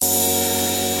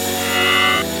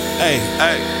Hey,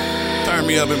 turn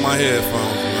me up in my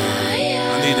headphones, man.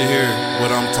 I need to hear what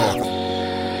I'm talking.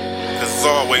 Cause it's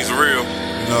always real.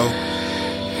 You know?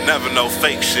 Never no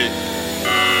fake shit.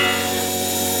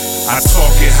 I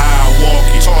talk it how I walk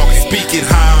it. Speak it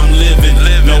how I'm living.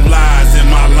 No lies in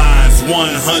my lines.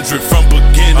 100 from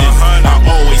beginning. I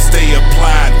always stay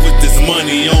applied with this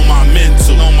money on my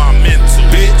mental.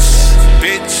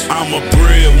 Bitch, I'm a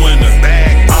breadwinner.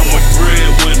 I'm a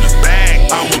breadwinner.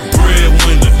 I'm a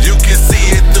breadwinner. You can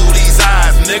see it through these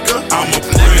eyes, nigga. I'm a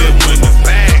breadwinner.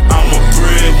 I'm a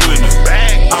breadwinner.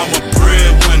 I'm a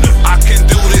breadwinner. I can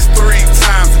do this 3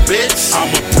 times, bitch. I'm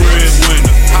a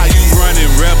breadwinner. How you running,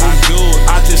 rebel?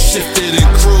 I just shifted and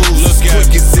cruise. Look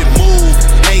quick as it move.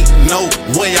 Ain't no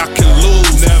way I can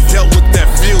lose. Dealt with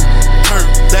that few, turned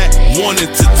that 1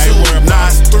 into 2. Now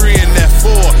it's 3 and that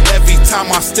 4. Every time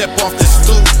I step off the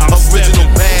stoop, original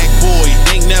bag boy.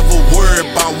 Ain't never worried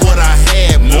about what I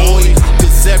had, boy.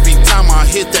 Cause every time I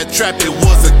hit that trap, it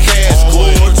was a cash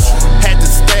gorge. Had the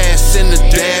stash in the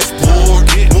dashboard.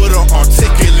 With an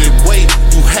articulate weight,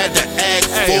 you had to ask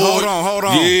for it. Hold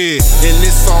on. Yeah, and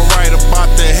it's alright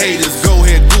about the haters. Go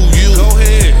ahead, do you.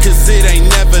 Cause it ain't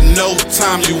never no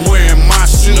time you wearing my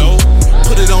shoe.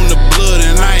 Put it on the blood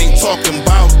and I ain't talking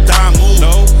about Damu.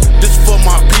 This for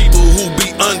my people who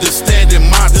be understanding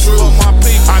my truth.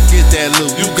 I get that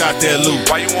loot, you got that loot.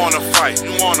 Why you wanna fight?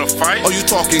 You wanna fight? Oh, you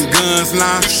talking guns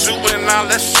now? You shooting now?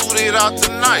 Let's shoot it out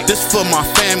tonight. This for my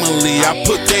family, I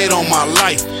put that on my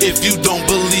life. If you don't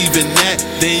believe in that,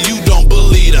 then you don't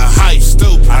believe the hype.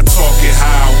 Stupid. I talk it how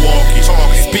I walk it.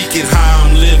 Speak it how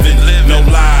I'm living. No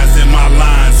lies in my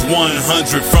lines.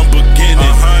 100 from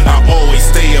beginning. I always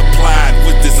stay applied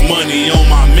with this money on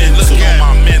my mental.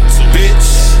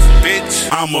 Bitch,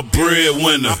 I'm a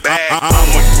breadwinner.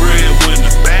 I'm a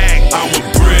breadwinner. I'm a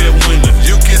breadwinner.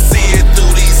 You can see it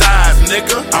through these eyes,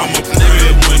 nigga. I'm a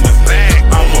breadwinner.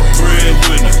 I'm a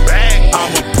breadwinner.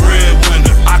 I'm a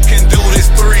breadwinner. I can do this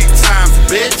 3 times,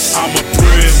 bitch. I'm a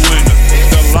breadwinner.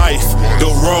 The life,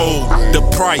 the road, the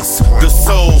price, the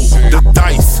soul, the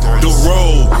dice, the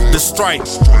road, the stripe,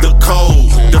 the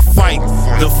code, the fight,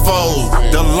 the foe,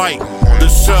 the light, the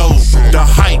show, the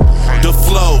hype, the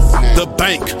flow, the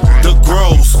bank, the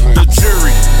gross, the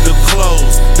jury, the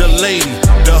clothes, the lady,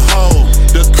 the hoe,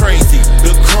 the crazy,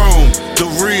 the chrome, the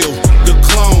real, the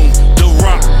clone, the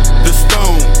rock, the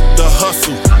stone, the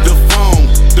hustle, the phone,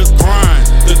 the grind,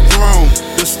 the throne,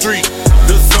 the street,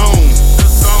 the zone.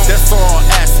 That's all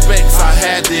aspects I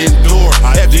had to endure.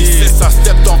 Ever since I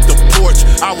stepped off the porch,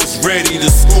 I was ready to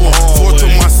score. Swore to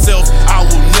myself, I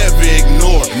will never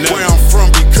ignore where I'm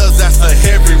from because that's a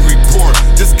heavy report.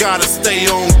 Just gotta stay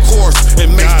on course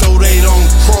and make sure they don't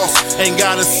cross. Ain't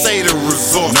gotta say the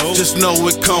resort. Just know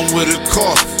it come with a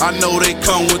cost. I know they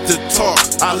come with the talk.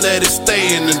 I let it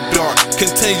stay in the dark.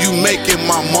 Continue making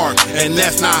my mark. And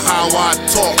that's not how I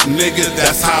talk, nigga.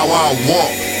 That's how I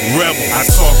walk. Rebel. I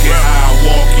talk it how I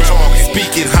walk it.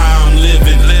 Speak it how I'm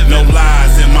living. No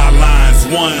lies in my lines.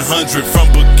 100 from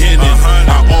beginning.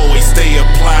 I always stay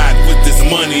applied with this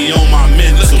money on my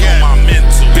mental.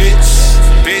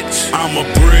 Bitch, I'm a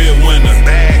breadwinner.